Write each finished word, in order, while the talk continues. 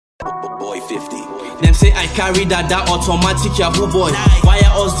Boy 50. Them say I carry that automatic Yahoo boy. Wire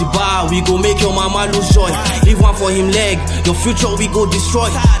us the bar, we go make your mama lose joy. Leave one for him leg, your future we go destroy.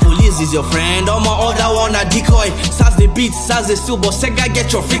 Police is your friend, all my other one a decoy. Saz the beat, Saz the still, but Sega get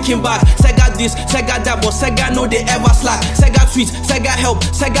your freaking back. Sega this, Sega that, but Sega know they ever slack. Sega tweet, Sega help,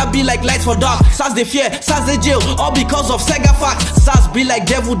 Sega be like light for dark. Saz the fear, Saz the jail, all because of Sega fact. Saz be like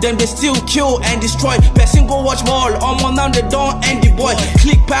devil, them they still kill and destroy. Person go watch ball, all now they don't end the boy.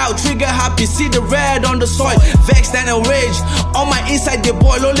 Click pow, trigger happy, see the red on the soil. Vexed and enraged, on my inside the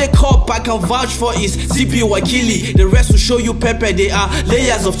boil. Only cup I can vouch for is CP Wakili. The rest will show you pepper, they are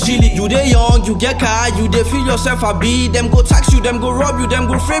layers of chili. You they young, you get car, you they feel yourself a beat. Them go tax you, them go rob you, them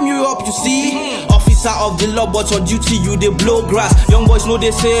go frame you up, you see. Officer of the law, but on duty you they blow grass. Young boys know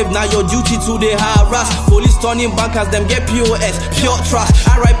they save, now your duty to they harass. Police turning bankers, them get POS, pure trust.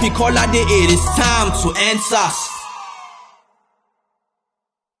 RIP caller day, it is time to end SARS.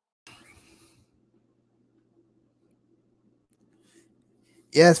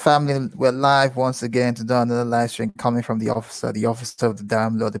 Yes, family, we're live once again to do another live stream coming from the officer of the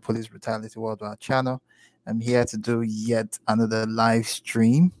Damn Law, the Police Brutality Worldwide channel. I'm here to do yet another live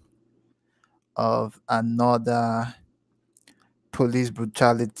stream of another police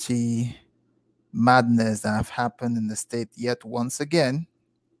brutality madness that have happened in the state yet once again.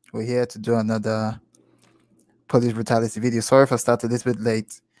 We're here to do another police brutality video. Sorry if I started a little bit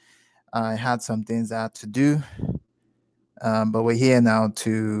late. I had some things I had to do. But we're here now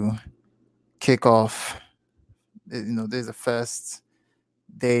to kick off. You know, this is the first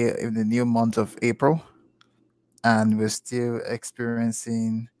day in the new month of April, and we're still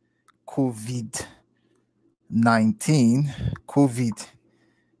experiencing COVID-19. COVID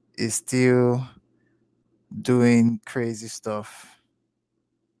is still doing crazy stuff,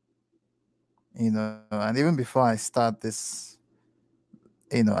 you know. And even before I start this,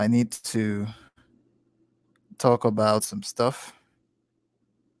 you know, I need to talk about some stuff.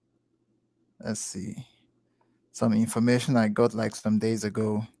 Let's see. Some information I got like some days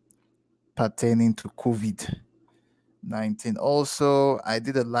ago pertaining to COVID-19. Also, I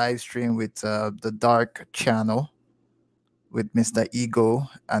did a live stream with the Dark channel with Mr. Ego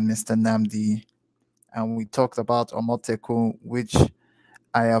and Mr. Namdi, and we talked about Omoteku, which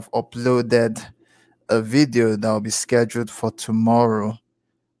I have uploaded a video that will be scheduled for tomorrow,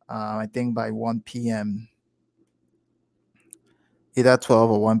 I think by 1 p.m. either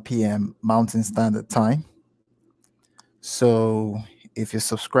 12 or 1 p.m. Mountain Standard Time. So if you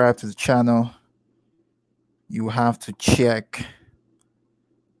subscribe to the channel, you have to check,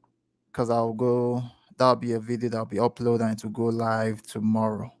 because that'll be a video that'll be uploaded and it will go live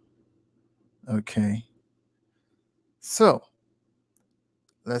tomorrow. Okay. So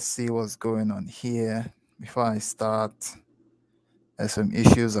let's see what's going on here. Before I start, there's some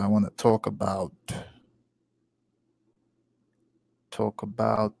issues I want to talk about.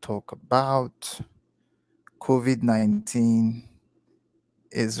 COVID-19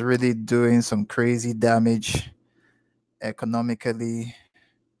 is really doing some crazy damage economically.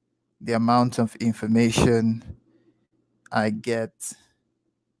 The amount of information I get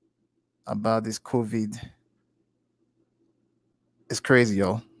about this COVID is crazy,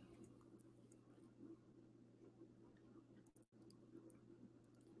 y'all.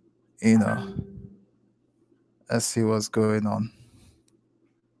 You know, let's see what's going on.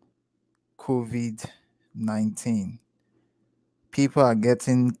 COVID-19. People are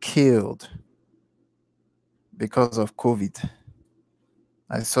getting killed because of COVID.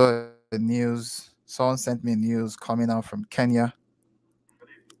 I saw the news. Someone sent me news coming out from Kenya.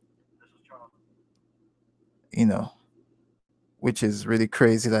 You know, which is really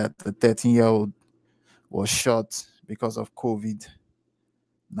crazy that the 13-year-old was shot because of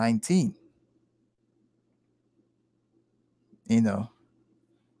COVID-19. You know,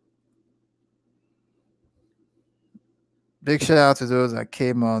 big shout out to those that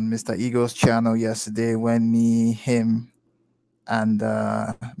came on Mr. Ego's channel yesterday when me, him, and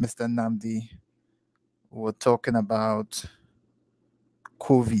Mr. Namdi were talking about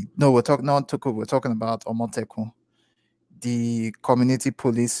COVID. No, we're talking about Omoteku, the community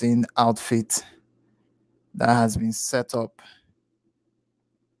policing outfit that has been set up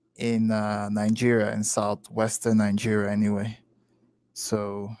in Nigeria, in southwestern Nigeria anyway.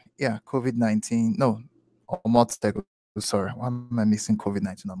 So yeah, COVID-19. No, Omoteku. Sorry, why am I missing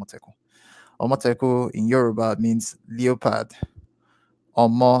COVID-19? Omoteku. Omoteku in Yoruba means leopard.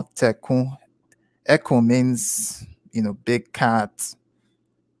 Omoteku. Eku means, you know, big cat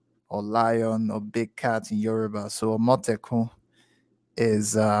or lion or big cat in Yoruba. So Omoteku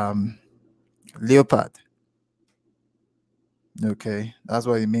is leopard. Okay, that's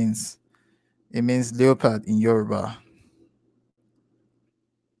what it means. It means leopard in Yoruba.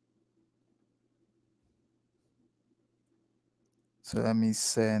 So let me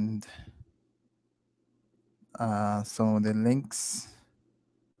send some of the links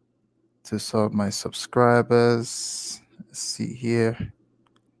to some of my subscribers. Let's see here.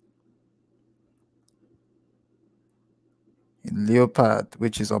 In leopard,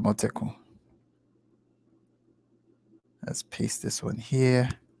 which is Omoteku. Let's paste this one here.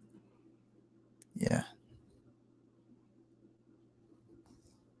 Yeah.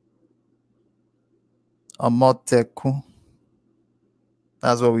 Omoteku.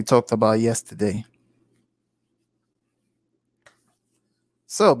 That's what we talked about yesterday.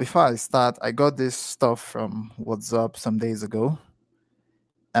 So before I start, I got this stuff from WhatsApp some days ago.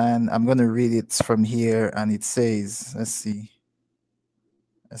 And I'm going to read it from here. And it says, let's see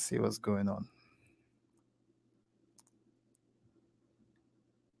what's going on.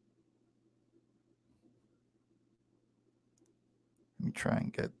 Let me try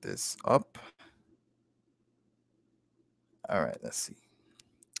and get this up. All right, let's see.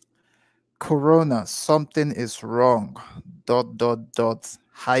 Corona, something is wrong. ...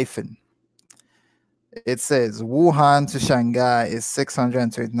 hyphen. It says Wuhan to Shanghai is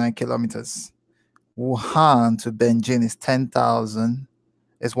 629 kilometers. Wuhan to Beijing is 10,000.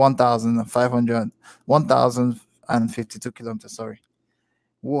 It's 1,052 kilometers. Sorry.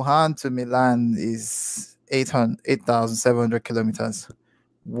 Wuhan to Milan is 8,700 kilometers.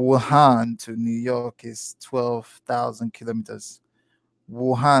 Wuhan to New York is 12,000 kilometers.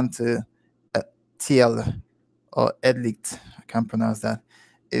 Wuhan to Thiel or Edlicht, I can't pronounce that,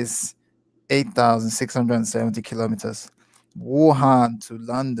 is 8,670 kilometers. Wuhan to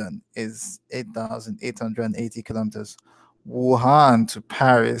London is 8,880 kilometers. Wuhan to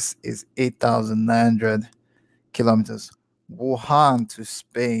Paris is 8,900 kilometers. Wuhan to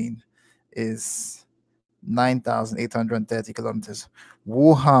Spain is 9,830 kilometers.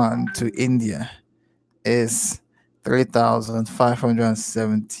 Wuhan to India is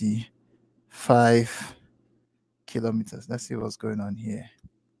 3,575 kilometers. Let's see what's going on here.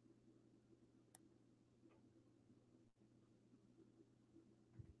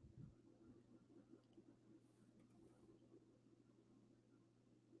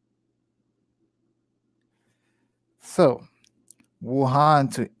 So,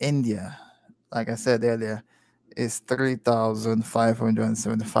 Wuhan to India, like I said earlier, is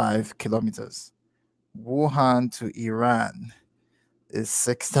 3,575 kilometers. Wuhan to Iran is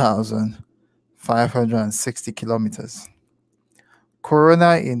 6,560 kilometers.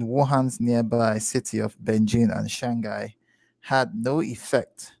 Corona in Wuhan's nearby city of Beijing and Shanghai had no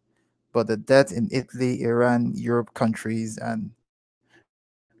effect, but the death in Italy, Iran, Europe countries, and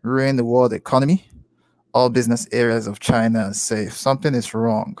ruined the world economy. All business areas of China are safe. Something is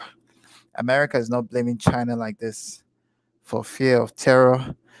wrong. America is not blaming China like this for fear of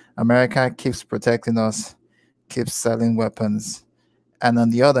terror. America keeps protecting us, keeps selling weapons. And on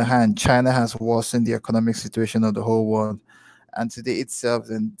the other hand, China has worsened the economic situation of the whole world. And today itself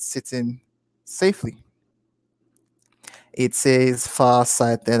is sitting safely. It's a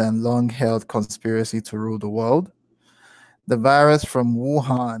far-sighted and long-held conspiracy to rule the world. The virus from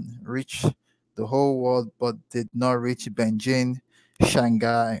Wuhan reached the whole world but did not reach Beijing,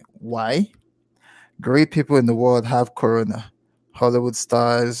 Shanghai. Why? Great people in the world have corona. Hollywood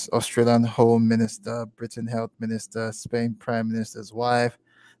stars, Australian Home Minister, Britain Health Minister, Spain Prime Minister's wife,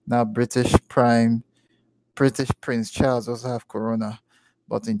 now British Prince Charles also have corona.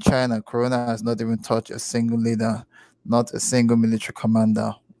 But in China, corona has not even touched a single leader, not a single military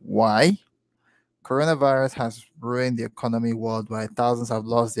commander. Why? Coronavirus has ruined the economy worldwide. Thousands have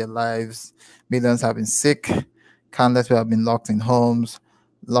lost their lives. Millions have been sick. Countless people have been locked in homes,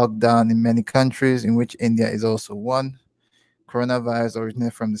 locked down in many countries, in which India is also one. Coronavirus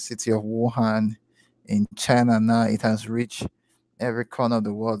originated from the city of Wuhan in China. Now it has reached every corner of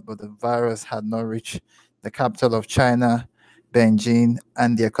the world, but the virus had not reached the capital of China, Beijing,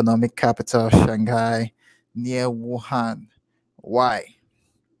 and the economic capital, Shanghai, near Wuhan. Why?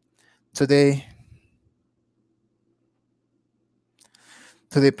 Today,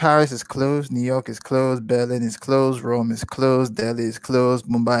 Paris is closed, New York is closed, Berlin is closed, Rome is closed, Delhi is closed,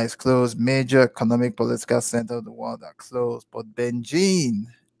 Mumbai is closed. Major economic political centers of the world are closed, but Beijing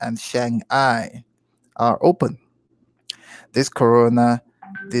and Shanghai are open. This corona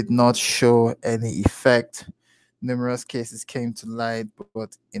did not show any effect. Numerous cases came to light,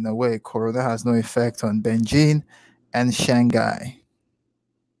 but in a way, corona has no effect on Beijing and Shanghai.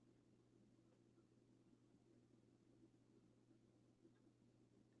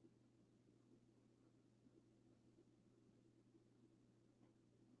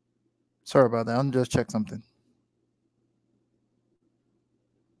 Sorry about that. I'm just check something.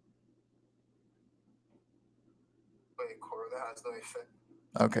 Wait, Corona has no effect.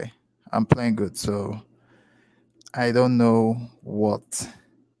 Okay, I'm playing good, so I don't know what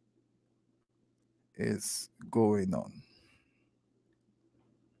is going on.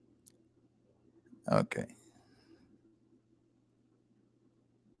 Okay,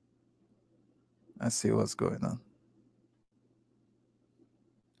 let's see what's going on.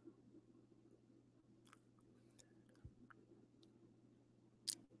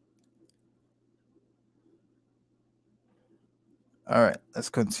 All right, let's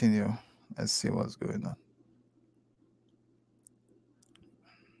continue. Let's see what's going on.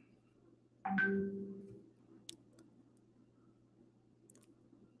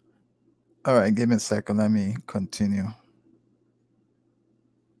 All right, give me a second. Let me continue.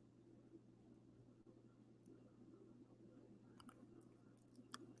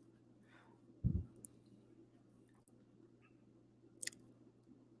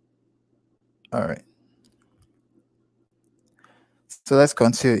 All right. So let's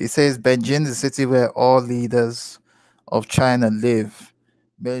continue. It says Beijing, the city where all leaders of China live.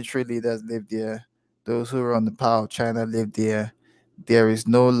 Military leaders live there. Those who run the power of China live there. There is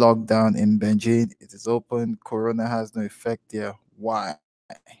no lockdown in Beijing. It is open. Corona has no effect there. Why?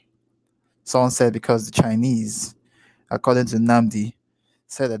 Someone said because the Chinese, according to Namdi,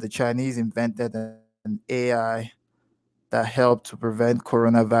 said that the Chinese invented an AI that helped to prevent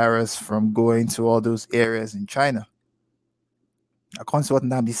coronavirus from going to all those areas in China. According to what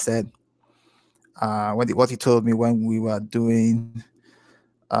Namdi said, what he told me when we were doing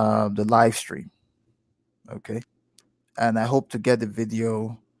the live stream. Okay, and I hope to get the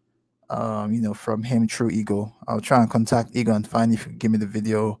video, from him through Ego. I'll try and contact Ego and find if you give me the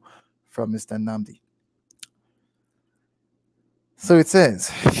video from Mr. Namdi. So it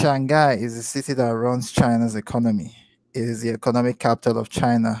says Shanghai is the city that runs China's economy. It is the economic capital of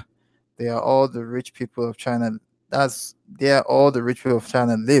China. They are all the rich people of China. There all the rich people of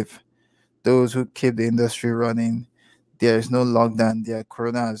China live. Those who keep the industry running. There is no lockdown. Their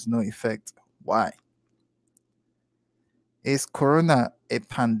corona has no effect. Why? Is corona a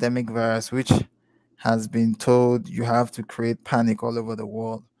pandemic virus which has been told you have to create panic all over the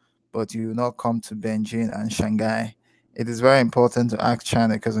world, but you will not come to Beijing and Shanghai? It is very important to ask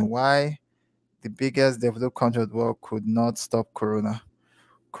China because why the biggest developed country of the world could not stop corona.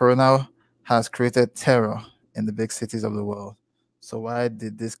 Corona has created terror in the big cities of the world. So why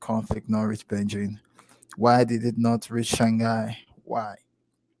did this conflict not reach Beijing? Why did it not reach Shanghai? Why?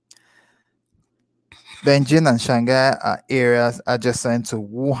 Beijing and Shanghai are areas adjacent to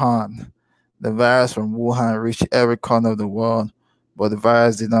Wuhan. The virus from Wuhan reached every corner of the world, but the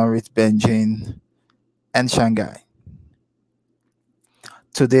virus did not reach Beijing and Shanghai.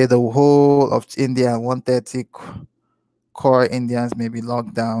 Today, the whole of India, 130 core Indians may be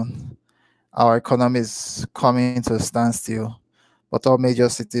locked down. Our economy is coming to a standstill, but all major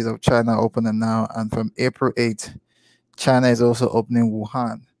cities of China are open now, and from April 8th, China is also opening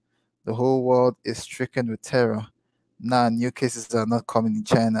Wuhan. The whole world is stricken with terror. Now, new cases are not coming in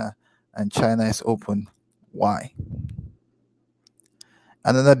China, and China is open. Why?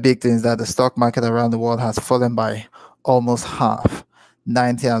 Another big thing is that the stock market around the world has fallen by almost half.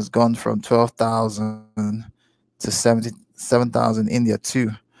 90 has gone from 12,000 to 77,000 in India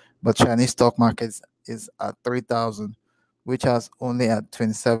too. But Chinese stock market is at 3,000, which has only at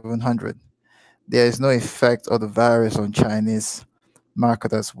 2,700. There is no effect of the virus on Chinese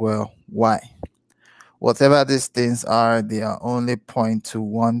market as well. Why? Whatever these things are, they are only point to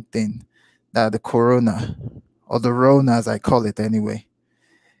one thing, that the corona, or the Rona as I call it anyway,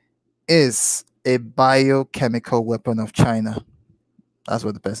 is a biochemical weapon of China. That's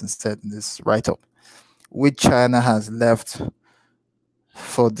what the person said in this write-up, which China has left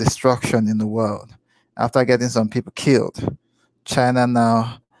for destruction in the world. After getting some people killed,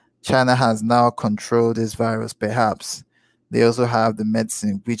 China has now controlled this virus. Perhaps they also have the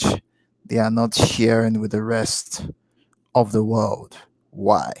medicine which they are not sharing with the rest of the world.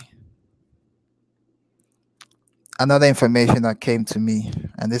 Why? Another information that came to me,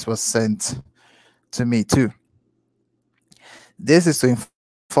 and this was sent to me too. This is to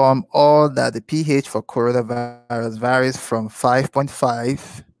inform all that the pH for coronavirus varies from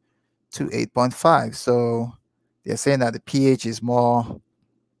 5.5 to 8.5. So they're saying that the pH is from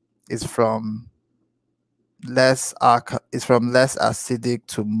less acidic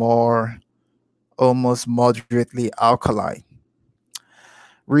to more almost moderately alkaline.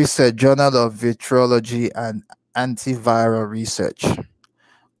 Research Journal of Virology and Antiviral Research.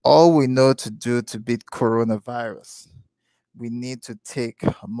 All we know to do to beat coronavirus. we need to take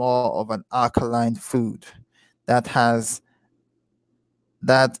more of an alkaline food that has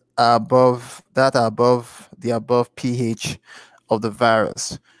that are above the above pH of the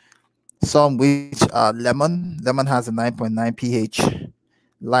virus. Some which are lemon. Lemon has a 9.9 pH.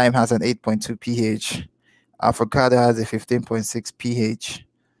 Lime has an 8.2 pH. Avocado has a 15.6 pH.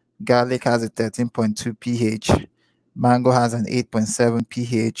 Garlic has a 13.2 pH. Mango has an 8.7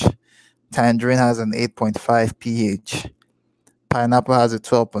 pH. Tangerine has an 8.5 pH. Pineapple has a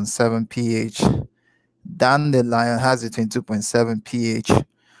 12.7 pH. Dandelion has a 22.7 pH.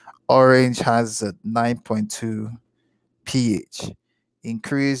 Orange has a 9.2 pH.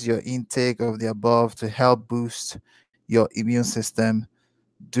 Increase your intake of the above to help boost your immune system.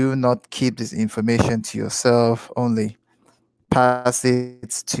 Do not keep this information to yourself only. Pass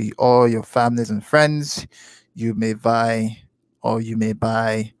it to all your families and friends. You may buy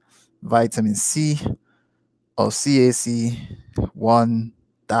vitamin C or CAC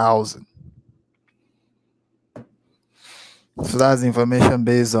 1000. So that's information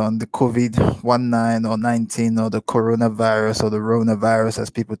based on the COVID-19 or 19 or the coronavirus or the Ronavirus as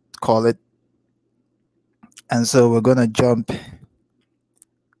people call it. And so we're going to jump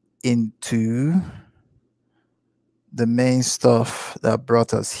into the main stuff that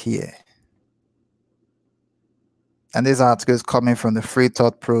brought us here. And this article is coming from the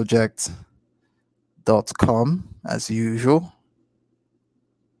freethoughtproject.com as usual.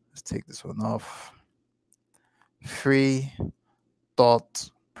 Let's take this one off.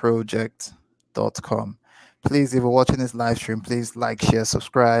 freethoughtproject.com. Please, if you're watching this live stream, please like, share,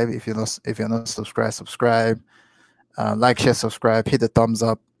 subscribe. If you're not subscribed, subscribe. Like, share, subscribe. Hit the thumbs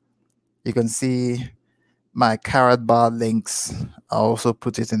up. You can see my carrot bar links. I'll also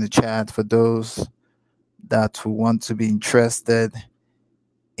put it in the chat for those that who want to be interested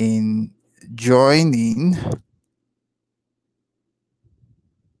in joining.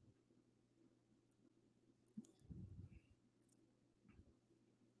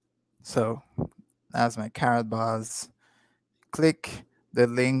 So that's my carrot bars. Click the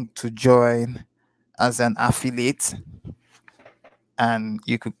link to join as an affiliate, and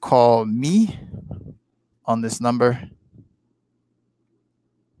you could call me on this number.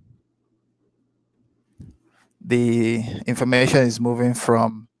 The information is moving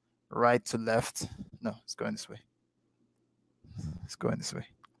from right to left. No, it's going this way. It's going this way.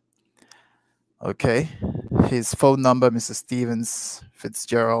 Okay. His phone number, Mr. Stevens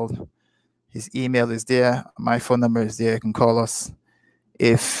Fitzgerald. His email is there. My phone number is there. You can call us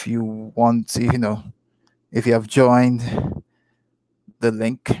if you want to, if you have joined the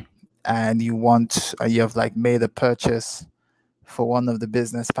link and you have like made a purchase for one of the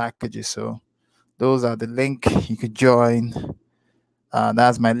business packages. So those are the link. You could join.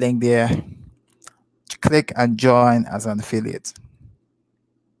 That's my link there. Click and join as an affiliate.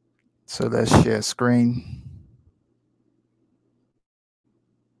 So let's share screen.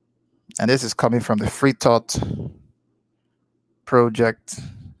 And this is coming from the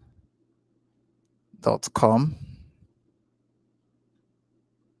freethoughtproject.com.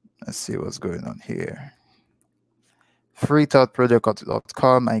 Let's see what's going on here.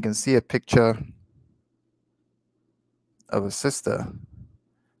 freethoughtproject.com, and you can see a picture of a sister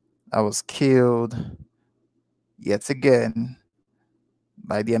that was killed yet again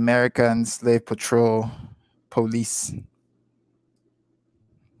by the American Slave Patrol police.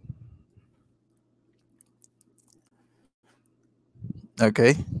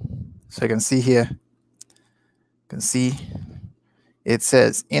 Okay, so you can see here, it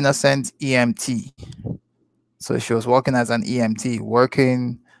says innocent EMT. So she was working as an EMT,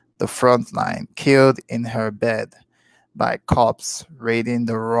 working the front line, killed in her bed by cops raiding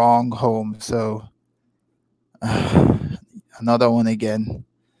the wrong home. So another one again.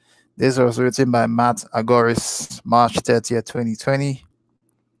 This was written by Matt Agoris, March 30th, 2020.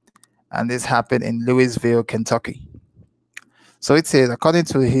 And this happened in Louisville, Kentucky. So it says, according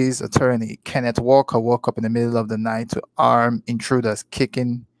to his attorney, Kenneth Walker woke up in the middle of the night to armed intruders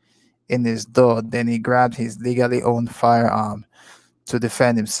kicking in his door. Then he grabbed his legally owned firearm to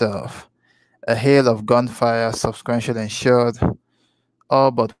defend himself. A hail of gunfire subsequently ensued,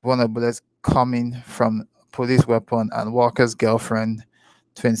 all but one of the bullets coming from a police weapon and Walker's girlfriend,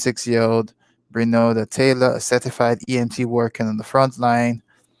 26-year-old Brinoda Taylor, a certified EMT working on the front line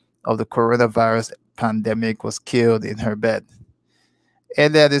of the coronavirus pandemic, was killed in her bed.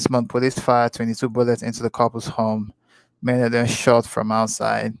 Earlier this month, police fired 22 bullets into the couple's home, many of them shot from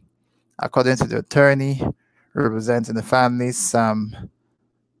outside. According to the attorney representing the family, Sam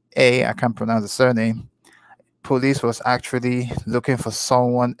A., I can't pronounce the surname, police was actually looking for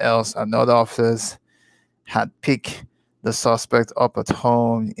someone else, and other officers had picked the suspect up at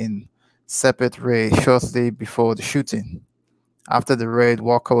home in Separate Ray shortly before the shooting. After the raid,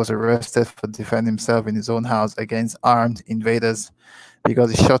 Walker was arrested for defending himself in his own house against armed invaders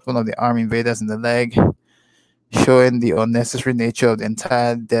because he shot one of the armed invaders in the leg, showing the unnecessary nature of the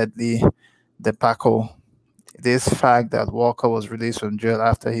entire deadly debacle. This fact that Walker was released from jail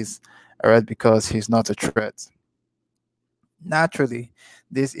after his arrest because he's not a threat. Naturally,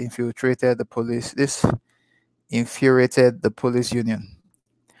 this infuriated the police union.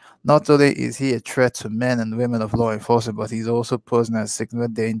 Not only is he a threat to men and women of law enforcement, but he's also posing as a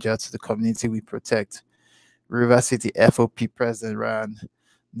significant danger to the community we protect. River City FOP President Ryan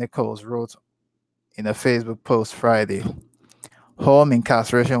Nichols wrote in a Facebook post Friday, home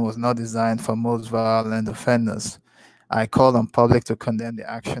incarceration was not designed for most violent offenders. I call on public to condemn the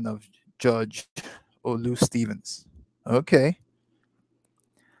action of Judge Olu Stevens. Okay.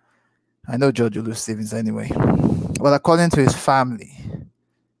 I know Judge Olu Stevens anyway. Well, according to his family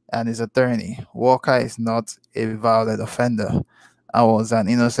and his attorney, Walker is not a violent offender and was an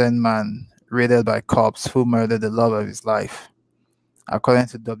innocent man raided by cops who murdered the love of his life. According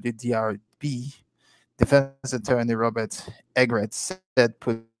to WDRB, Defense Attorney Robert Egret said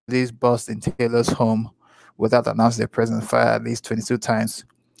police burst in Taylor's home without announcing their presence, fired at least 22 times,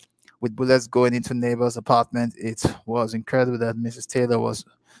 with bullets going into neighbors' apartment. It was incredible that Mrs. Taylor was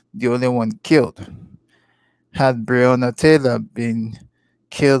the only one killed. Had Breonna Taylor been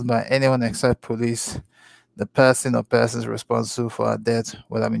killed by anyone except police, the person or persons responsible for her death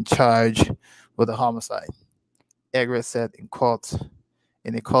would have been charged with a homicide. Egret said in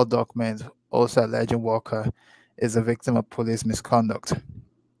a court document, also alleging Walker is a victim of police misconduct.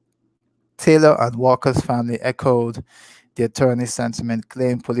 Taylor and Walker's family echoed the attorney's sentiment,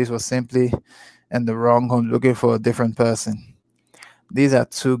 claiming police were simply in the wrong home looking for a different person. These are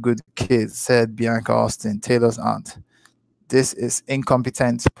two good kids, said Bianca Austin, Taylor's aunt. This is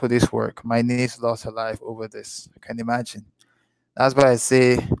incompetent police work. My niece lost her life over this. I can imagine. That's why I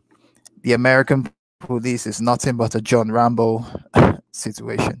say the American police is nothing but a John Rambo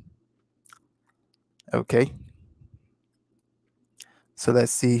situation. Okay. So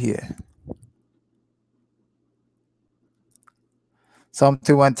let's see here.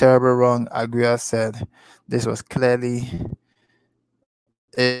 Something went terribly wrong, Aguirre said. This was clearly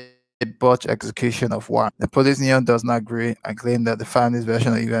a botched execution of warrant. The police union does not agree and claim that the family's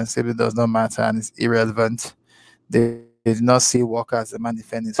version of events simply does not matter and is irrelevant. They did not see Walker as a man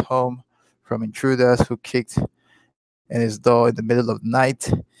defending his home from intruders who kicked in his door in the middle of the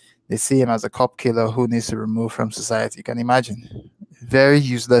night. They see him as a cop killer who needs to remove from society. You can imagine. Very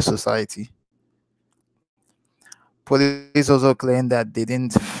useless society. Police also claim that they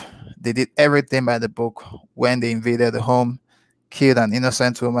did everything by the book when they invaded the home, killed an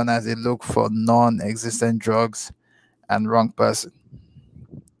innocent woman as they looked for non-existent drugs and wrong person.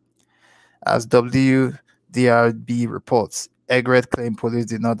 As WDRB reports, Egret claimed police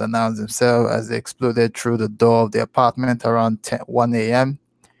did not announce themselves as they exploded through the door of the apartment around 1 a.m.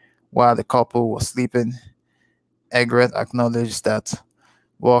 while the couple was sleeping. Egret acknowledged that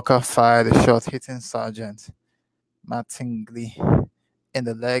Walker fired a shot hitting Sergeant Mattingly in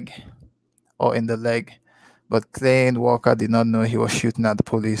the leg, but claimed Walker did not know he was shooting at the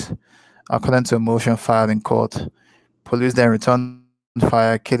police. According to a motion filed in court, police then returned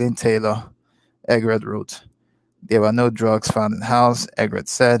fire, killing Taylor, Egret wrote. There were no drugs found in the house, Egret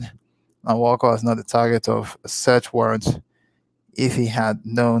said, and Walker was not the target of a search warrant. If he had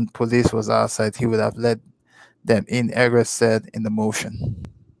known police was outside, he would have let them in, Egret said in the motion.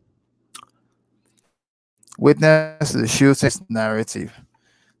 Witness to the shooting narrative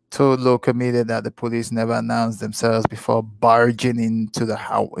told local media that the police never announced themselves before barging into the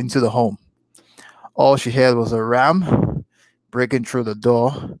home. All she heard was a ram breaking through the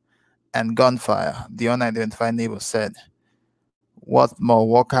door and gunfire, the unidentified neighbor said. What more,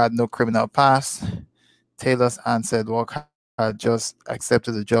 Walker had no criminal past. Taylor's aunt said Walker had just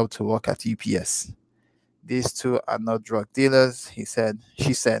accepted the job to work at UPS. These two are not drug dealers, she said.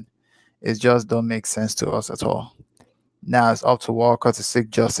 It just don't make sense to us at all. Now it's up to Walker to seek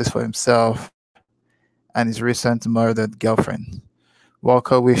justice for himself and his recent murdered girlfriend.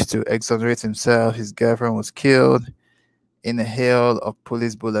 Walker wished to exonerate himself. His girlfriend was killed in a hail of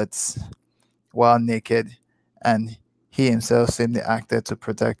police bullets while naked, and he himself simply acted to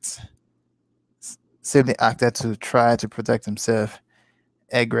try to protect himself,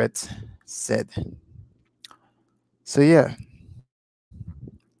 Egret said. So yeah,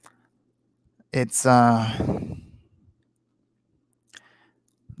 it's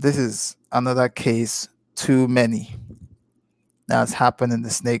this is another case too many that's happened in the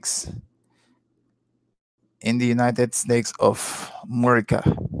Snakes in the United States of America.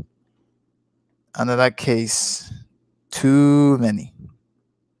 Another case, too many.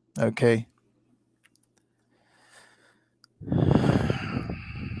 Okay.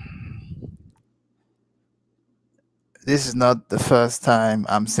 This is not the first time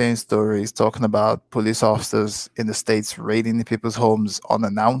I'm seeing stories talking about police officers in the States raiding people's homes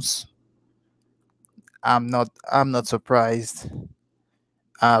unannounced. I'm not surprised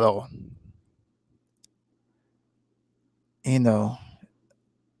at all. You know,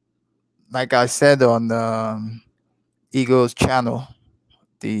 like I said on Eagle's channel,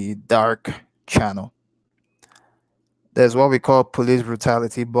 the dark channel, there's what we call police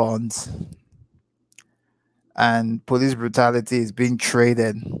brutality bonds. And police brutality is being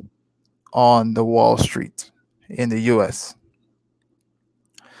traded on the Wall Street in the US.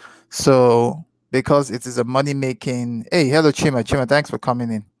 So because it is a money making, hey, hello Chima. Chima, thanks for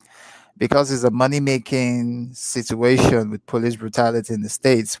coming in. Because it's a money making situation with police brutality in the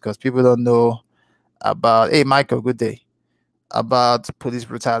States, because people don't know about, hey Michael, good day, about police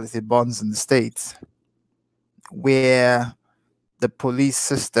brutality bonds in the States, where the police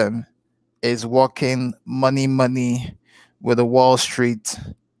system is working money with the Wall Street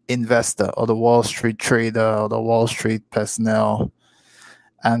investor or the Wall Street trader or the Wall Street personnel.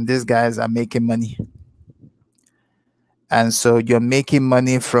 And these guys are making money. And so you're making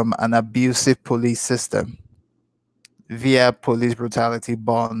money from an abusive police system via police brutality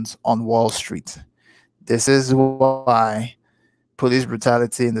bonds on Wall Street. This is why police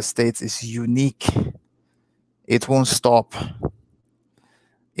brutality in the States is unique. It won't stop.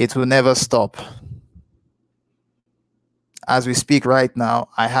 It will never stop. As we speak right now,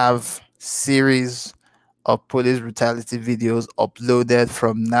 I have series of police brutality videos uploaded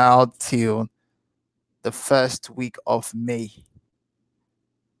from now till the first week of May.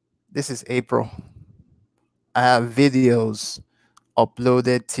 This is April. I have videos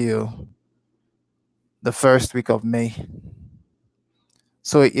uploaded till the first week of May.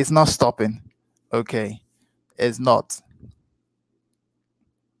 So it's not stopping. Okay. It's not.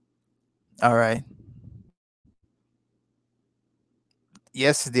 All right.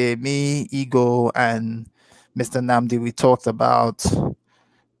 Yesterday, me, Ego, and Mr. Namdi, we talked about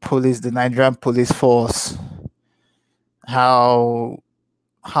the Nigerian police force, how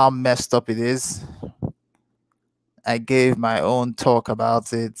messed up it is. I gave my own talk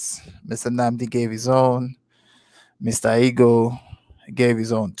about it. Mr. Namdi gave his own. Mr. Ego gave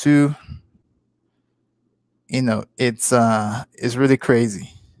his own too. It's really crazy.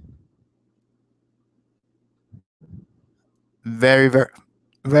 Very, very,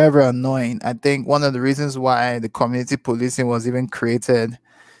 very, very annoying. I think one of the reasons why the community policing was even created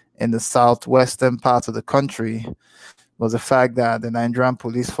in the southwestern part of the country was the fact that the Nigerian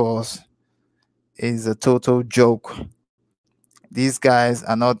police force is a total joke. These guys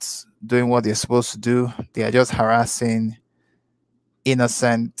are not doing what they're supposed to do. They are just harassing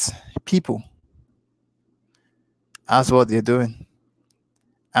innocent people. That's what they're doing.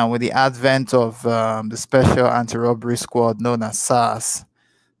 And with the advent of the Special Anti-Robbery Squad known as SARS,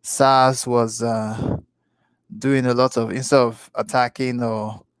 SARS was doing a lot of, instead of attacking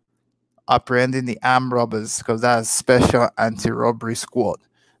or apprehending the armed robbers, because that's Special Anti-Robbery Squad.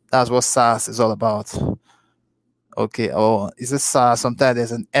 That's what SARS is all about. Okay, or is it SARS? Sometimes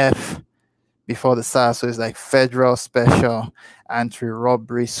there's an F before the SARS, so it's like Federal Special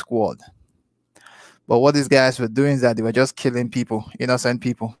Anti-Robbery Squad. But what these guys were doing is that they were just killing people, innocent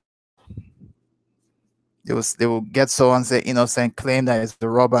people. They will get someone, say innocent, claim that it's the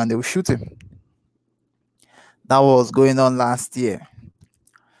robber, and they will shoot him. That was going on last year.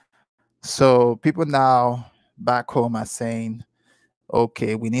 So people now back home are saying,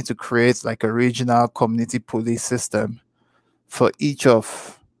 okay, we need to create like a regional community police system for each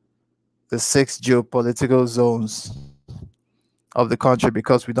of the 6 geopolitical zones of the country,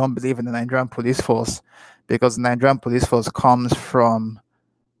 because we don't believe in the Nigerian police force, because the Nigerian police force comes from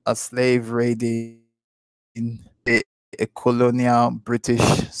a slave raiding, a colonial British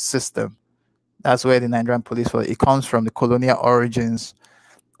system. That's where the Nigerian police force, it comes from the colonial origins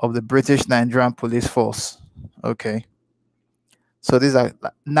of the British Nigerian police force. Okay. So these are,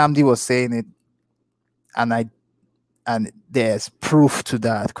 Namdi was saying it, and there's proof to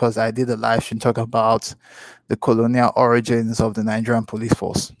that, because I did a live stream talking about the colonial origins of the Nigerian police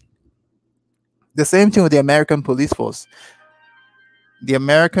force. The same thing with the American police force.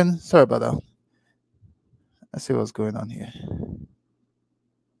 Sorry about that. Let's see what's going on here.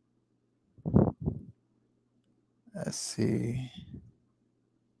 Let's see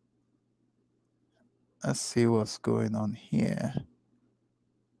what's going on here.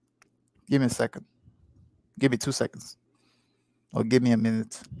 Give me a second. Give me 2 seconds. Or give me a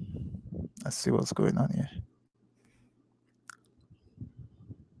minute. Let's see what's going on here.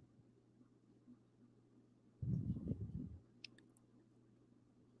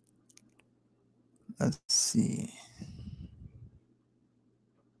 Let's see.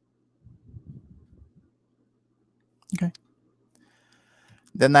 Okay.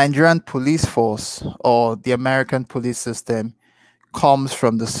 The Nigerian police force, or the American police system, comes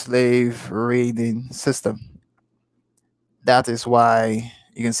from the slave raiding system. That is why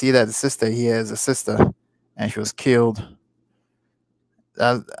you can see that the sister here is a sister, and she was killed.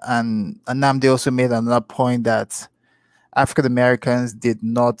 And Nnamdi also made another point that African Americans did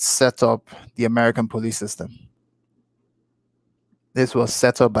not set up the American police system. This was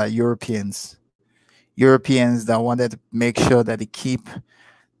set up by Europeans. Europeans that wanted to make sure that they keep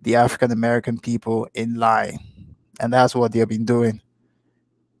the African American people in line. And that's what they've been doing.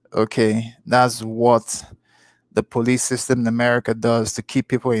 Okay, that's what the police system in America does to keep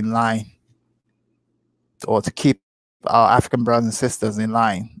people in line, or to keep our African brothers and sisters in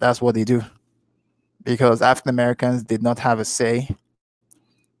line. That's what they do. Because African Americans did not have a say.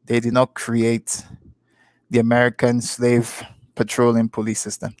 They did not create the American slave patrolling police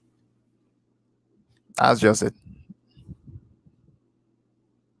system. That's just it.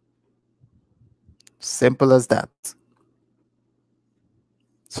 Simple as that.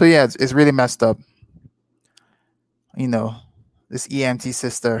 So yeah, it's really messed up. You know, this EMT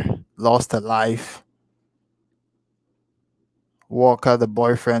sister lost her life. Walker, the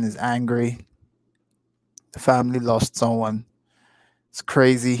boyfriend, is angry. The family lost someone. It's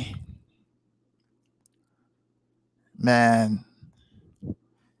crazy. Man,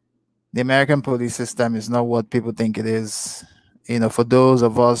 the American police system is not what people think it is. You know, for those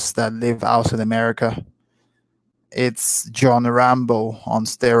of us that live outside America, it's John Rambo on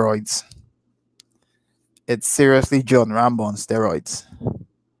steroids. It's seriously John Rambo on steroids.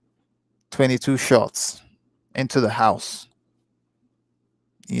 22 shots into the house.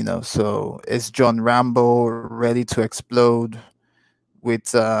 You know, so it's John Rambo ready to explode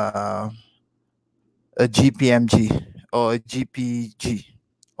with a GPMG or a GPG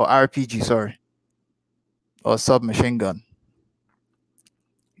or RPG, sorry, or submachine gun.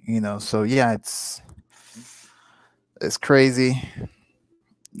 You know, so yeah, it's crazy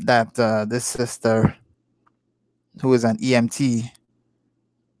that this sister, who is an EMT,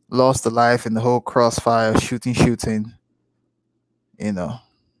 lost her life in the whole crossfire shooting. You know,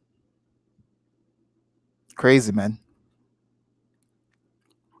 crazy, man.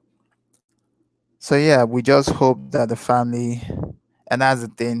 So yeah, we just hope that the family, and that's the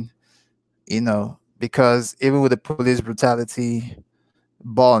thing, you know, because even with the police brutality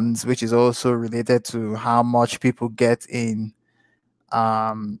bonds, which is also related to how much people get in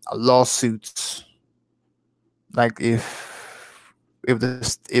lawsuits, like if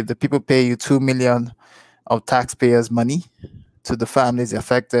the people pay you 2 million of taxpayers' money to the families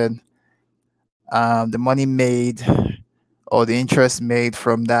affected, the money made or the interest made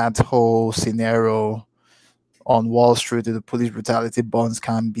from that whole scenario on Wall Street with the police brutality bonds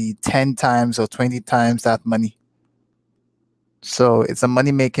can be 10 times or 20 times that money. So it's a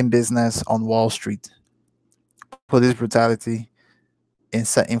money-making business on Wall Street. Police brutality in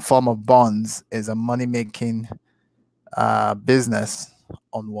form of bonds is a money-making business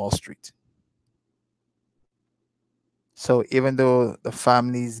on Wall Street. So even though the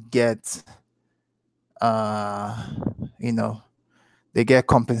families get, you know, they get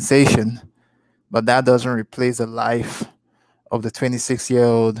compensation, but that doesn't replace the life of the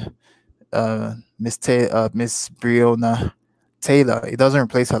 26-year-old Miss Breonna Taylor. It doesn't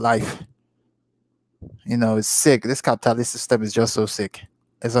replace her life. You know, it's sick. This capitalist system is just so sick.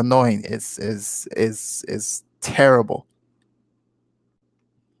 It's annoying. It's terrible.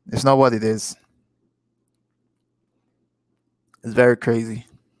 It's not what it is. It's very crazy.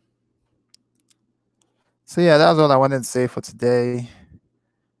 So yeah, that's all I wanted to say for today.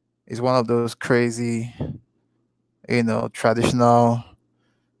 It's one of those crazy, you know, traditional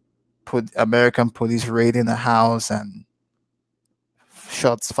American police raiding a house and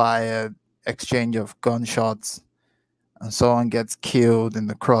shots fired, exchange of gunshots, and someone gets killed in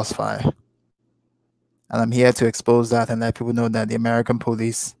the crossfire. And I'm here to expose that and let people know that the American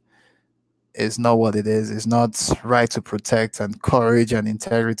police is not what it is. It's not right to protect and courage and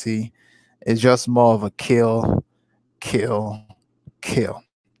integrity. It's just more of a kill.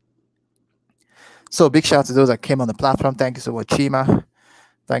 So big shout out to those that came on the platform. Thank you so much, Chima.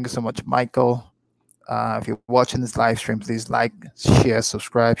 Thank you so much, Michael. If you're watching this live stream, please like, share,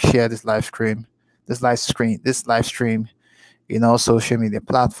 subscribe, share this live stream, in all social media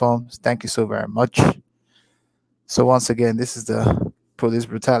platforms. Thank you so very much. So once again, this is the Police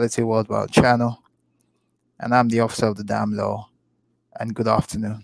Brutality Worldwide channel, and I'm the officer of the damn law. And good afternoon.